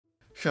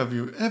Have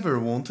you ever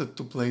wanted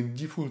to play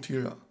Default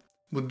Era,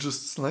 but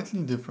just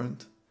slightly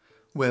different?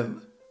 Well,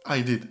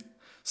 I did.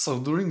 So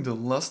during the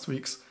last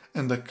weeks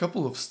and a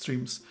couple of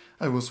streams,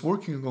 I was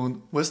working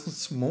on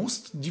Westnot's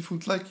most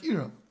Defultlike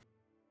era.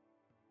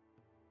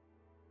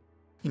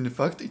 In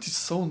fact, it is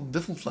so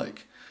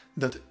Defultlike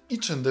that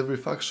each and every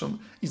faction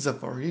is a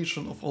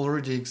variation of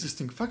already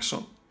existing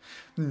faction.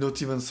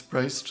 Not even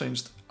sprites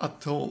changed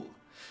at all.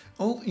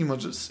 All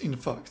images, in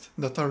fact,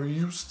 that are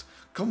used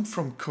come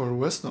from core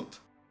Westnot.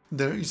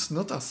 There is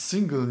not a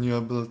single new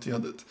ability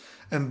added,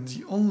 and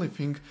the only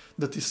thing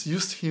that is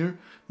used here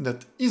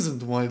that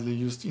isn't widely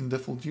used in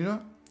Default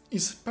Era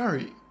is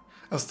parry,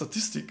 a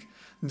statistic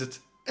that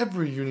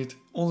every unit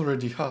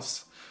already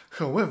has.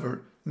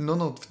 However, none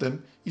of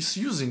them is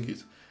using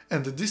it,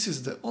 and this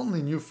is the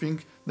only new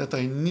thing that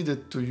I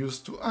needed to use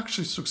to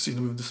actually succeed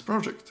with this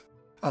project.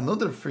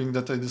 Another thing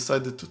that I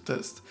decided to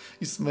test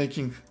is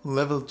making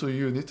level 2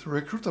 unit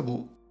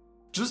recruitable,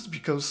 just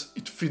because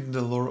it fit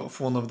the lore of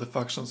one of the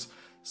factions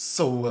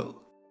so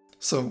well.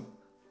 So,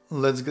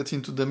 let's get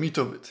into the meat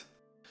of it.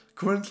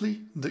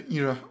 Currently, the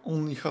era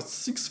only has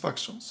 6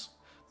 factions: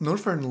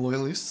 Northern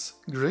Loyalists,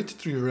 Great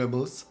Tree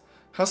Rebels,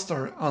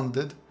 Hastar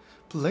Undead,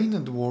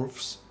 Plain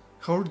Dwarfs,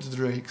 Horde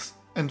Drakes,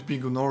 and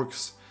Bigun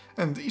Orcs,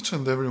 and each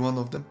and every one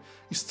of them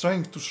is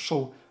trying to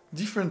show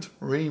different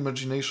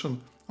reimagination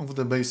of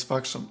the base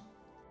faction.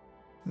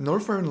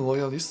 Northern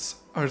Loyalists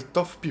are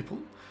tough people,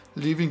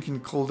 living in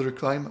colder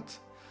climate.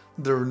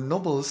 Their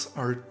nobles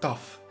are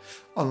tough,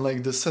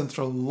 unlike the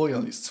Central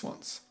Loyalists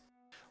ones.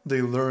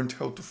 They learned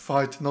how to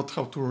fight, not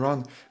how to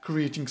run,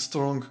 creating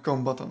strong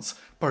combatants,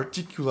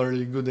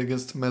 particularly good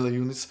against melee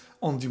units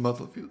on the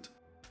battlefield.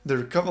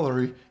 Their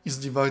cavalry is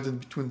divided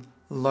between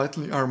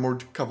lightly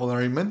armored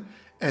cavalrymen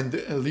and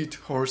elite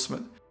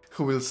horsemen,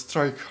 who will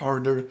strike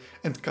harder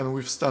and can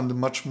withstand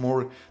much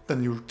more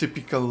than your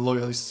typical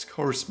loyalist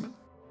horsemen.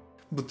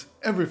 But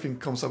everything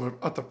comes at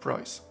a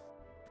price.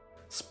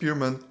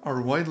 Spearmen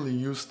are widely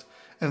used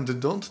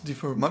and don't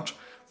differ much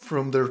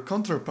from their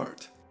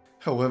counterpart.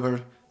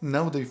 However,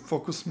 now they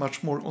focus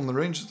much more on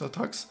ranged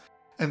attacks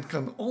and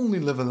can only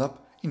level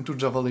up into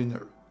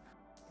Javeliner.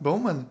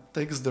 Bowman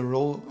takes the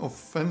role of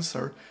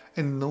Fencer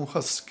and now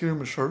has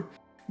Skirmisher,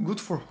 good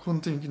for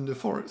hunting in the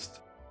forest.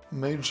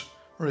 Mage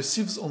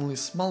receives only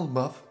small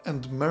buff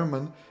and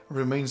Merman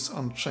remains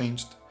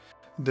unchanged.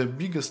 The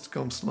biggest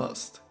comes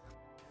last.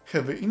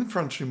 Heavy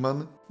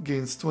Infantryman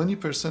gains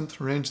 20%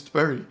 ranged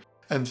parry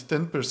and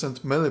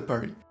 10% melee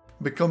parry,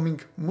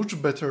 becoming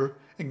much better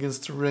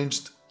against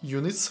ranged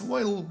units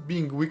while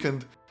being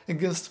weakened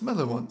against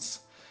melee ones.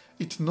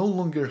 It no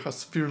longer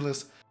has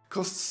Fearless,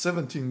 costs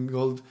 17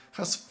 gold,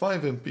 has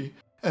 5 MP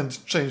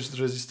and changed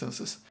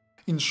resistances.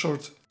 In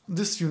short,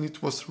 this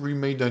unit was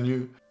remade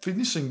anew,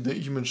 finishing the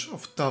image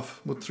of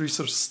tough but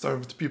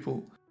resource-starved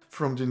people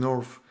from the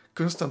north,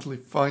 constantly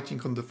fighting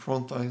on the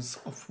front lines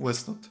of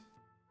Westnot.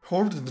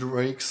 Horde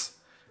Drakes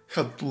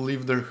had to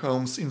leave their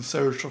homes in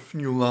search of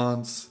new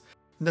lands.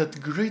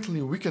 That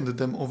greatly weakened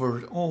them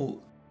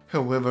overall.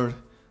 However,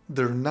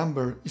 their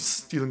number is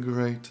still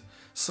great,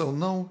 so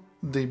now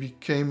they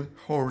became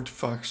Horde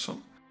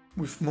faction,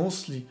 with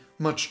mostly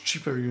much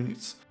cheaper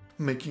units,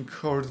 making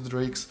Horde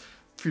Drakes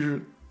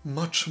feel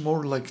much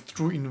more like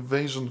true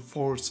invasion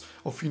force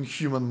of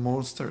inhuman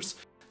monsters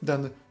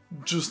than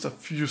just a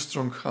few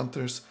strong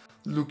hunters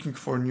looking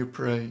for new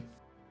prey.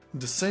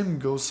 The same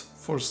goes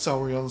for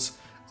Saurians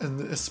and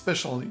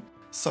especially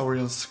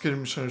Saurian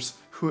skirmishers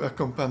who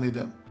accompany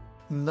them.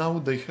 Now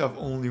they have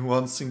only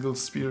one single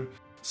spear,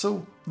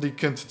 so they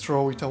can't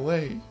throw it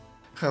away.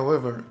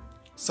 However,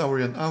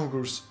 Saurian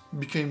Augurs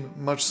became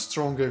much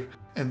stronger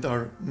and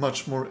are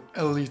much more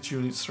elite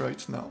units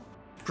right now,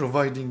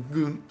 providing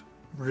good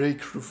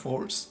breakthrough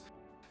force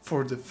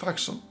for the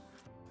faction.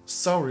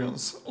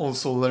 Saurians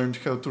also learned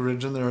how to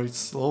regenerate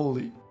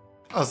slowly,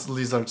 as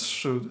lizards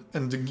should,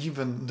 and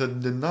given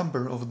that the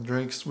number of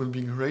drakes will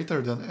be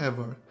greater than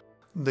ever,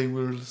 they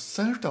will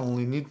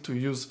certainly need to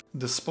use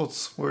the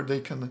spots where they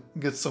can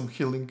get some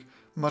healing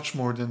much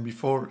more than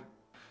before,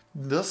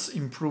 thus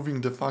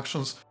improving the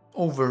faction's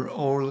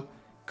overall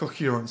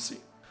coherency.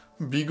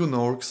 Bigun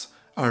Orcs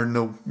are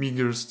now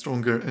bigger,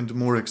 stronger and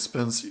more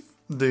expensive.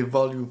 They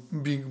value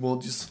big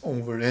bodies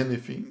over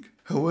anything.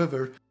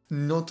 However,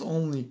 not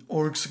only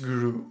orcs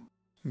grew,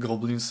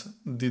 goblins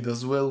did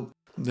as well.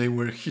 They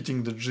were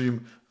hitting the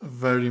gym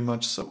very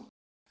much so.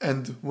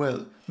 And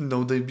well,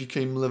 now they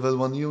became level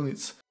 1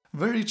 units,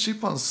 very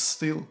cheap ones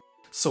still,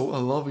 so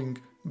allowing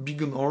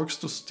Bigun Orcs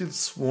to still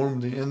swarm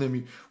the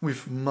enemy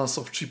with mass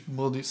of cheap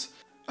bodies.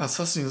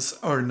 Assassins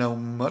are now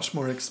much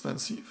more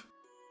expensive.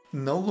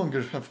 No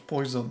longer have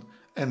poison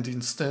and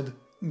instead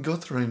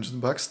got ranged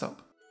backstab,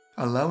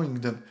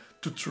 allowing them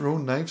to throw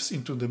knives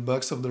into the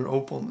backs of their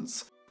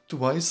opponents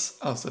twice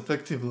as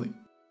effectively.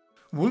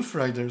 Wolf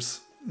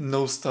Riders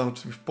now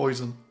start with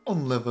poison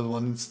on level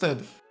 1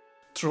 instead.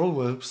 Troll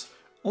Whelps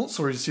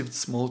also received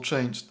small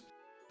change.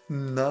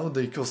 Now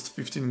they cost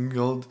 15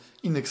 gold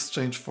in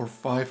exchange for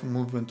 5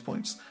 movement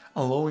points,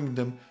 allowing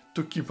them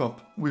to keep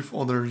up with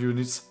other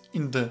units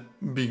in the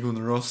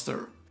Bigun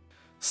roster.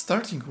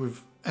 Starting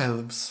with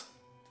elves.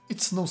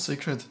 It's no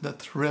secret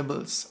that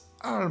rebels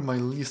are my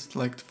least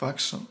liked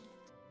faction.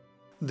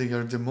 They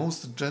are the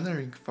most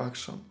generic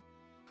faction,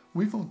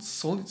 without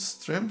solid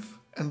strength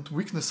and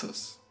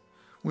weaknesses,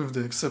 with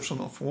the exception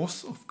of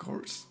Woz, of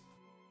course.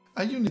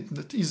 A unit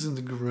that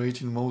isn't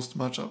great in most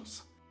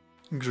matchups.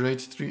 Grade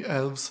 3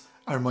 elves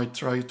are my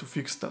try to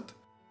fix that.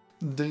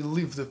 They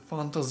live the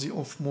fantasy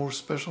of more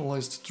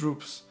specialized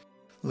troops,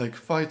 like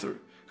Fighter,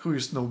 who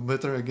is no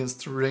better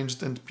against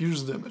ranged and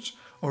pierce damage,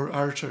 or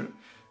Archer,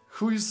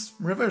 who is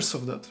reverse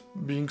of that,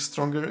 being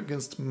stronger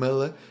against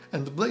melee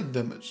and blade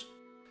damage.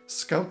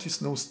 Scout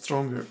is no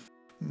stronger,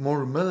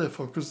 more melee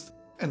focused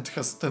and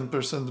has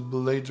 10%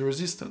 blade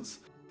resistance.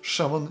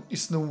 Shaman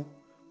is no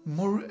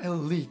more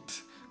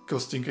elite,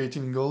 costing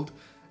 18 gold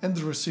and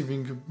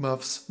receiving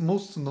buffs,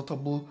 most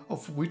notable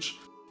of which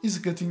is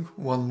getting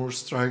one more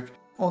strike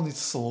on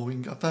its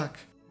slowing attack.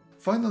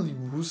 Finally,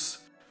 Woz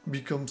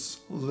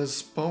becomes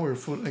less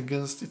powerful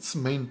against its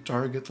main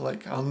target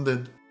like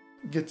Undead,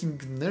 getting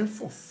nerf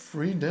of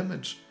 3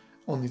 damage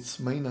on its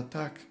main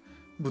attack,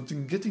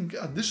 but getting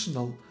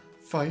additional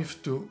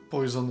 5 to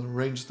poison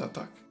ranged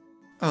attack.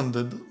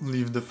 Undead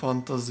live the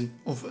fantasy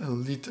of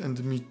elite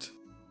and mid,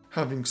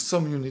 having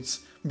some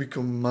units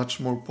become much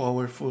more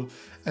powerful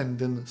and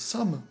then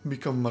some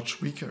become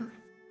much weaker.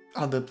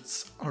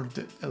 Adepts are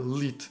the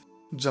elite,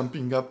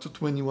 jumping up to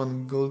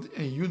 21 gold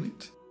a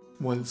unit,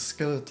 while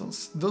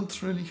skeletons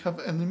don't really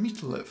have any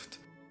meat left,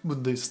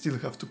 but they still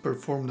have to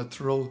perform that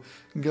role,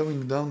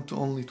 going down to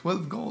only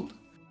 12 gold.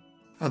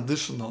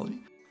 Additionally,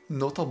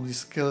 notably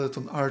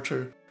Skeleton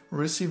Archer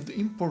received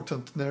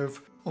important nerf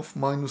of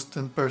minus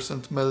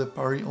 10% melee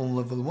parry on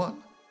level 1,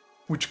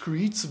 which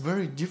creates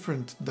very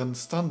different than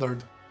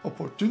standard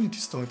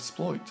opportunities to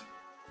exploit.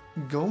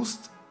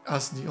 Ghost,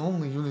 as the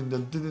only unit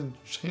that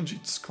didn't change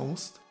its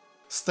cost,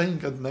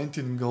 staying at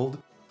 19 gold,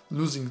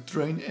 losing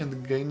drain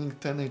and gaining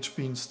 10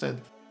 HP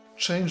instead,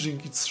 changing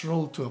its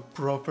role to a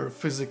proper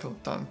physical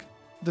tank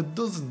that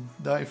doesn't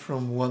die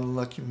from one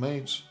lucky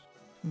mage,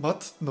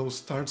 but now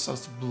starts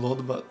as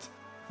Bloodbath,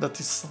 that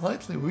is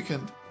slightly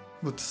weakened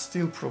but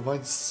still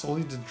provides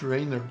solid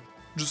drainer,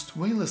 just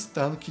way less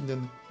tanky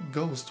than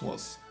Ghost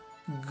was.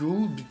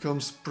 Ghoul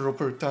becomes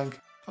proper tank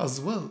as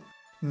well,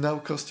 now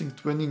costing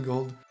 20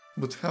 gold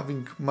but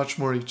having much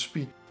more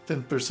HP,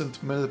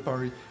 10% melee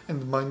parry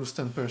and minus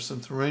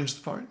 10%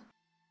 ranged parry,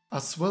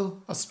 as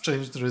well as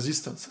changed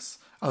resistances,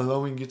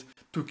 allowing it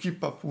to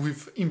keep up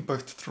with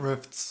impact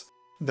threats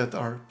that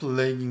are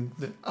plaguing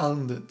the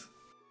undead.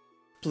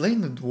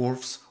 Plain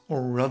dwarves,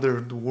 or rather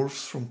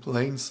dwarves from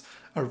plains,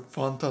 are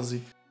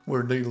fantasy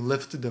where they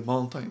left the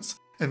mountains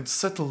and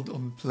settled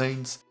on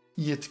plains,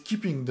 yet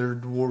keeping their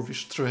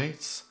dwarvish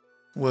traits.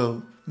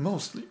 Well,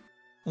 mostly.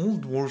 All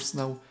dwarves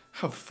now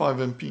have 5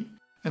 MP,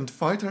 and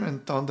Fighter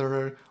and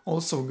Thunderer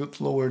also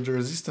got lowered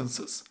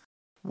resistances,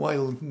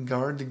 while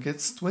Guard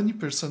gets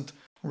 20%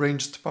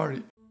 ranged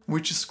parry,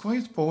 which is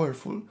quite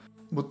powerful,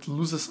 but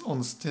loses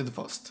on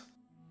Steadfast.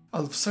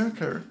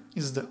 Alfserker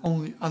is the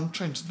only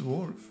unchanged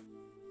dwarf.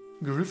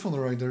 Griffon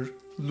Rider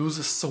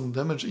loses some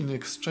damage in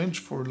exchange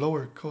for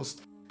lower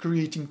cost,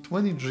 creating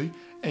 20G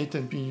 8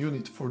 MP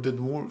unit for the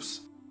dwarves.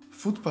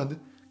 Footpad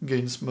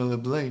gains melee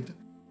blade.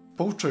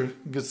 Poacher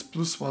gets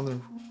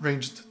 +1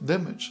 ranged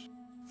damage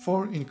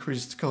for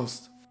increased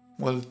cost,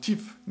 while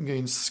Thief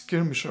gains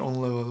Skirmisher on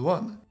level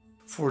 1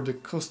 for the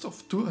cost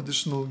of 2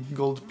 additional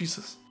gold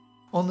pieces.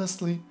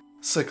 Honestly,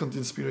 second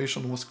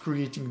inspiration was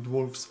creating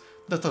dwarves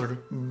that are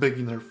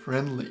beginner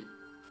friendly.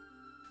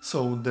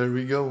 So there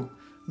we go,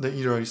 the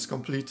era is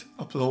complete,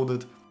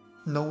 uploaded.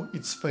 Now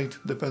its fate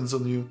depends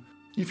on you.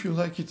 If you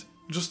like it,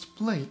 just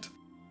play it,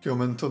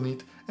 comment on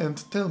it and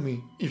tell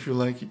me if you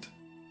like it.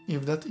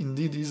 If that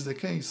indeed is the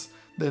case,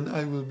 then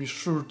I will be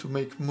sure to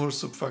make more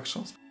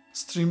sub-factions,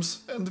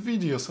 streams and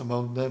videos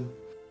about them.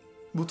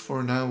 But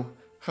for now,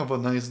 have a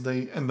nice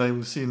day and I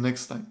will see you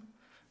next time.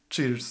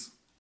 Cheers!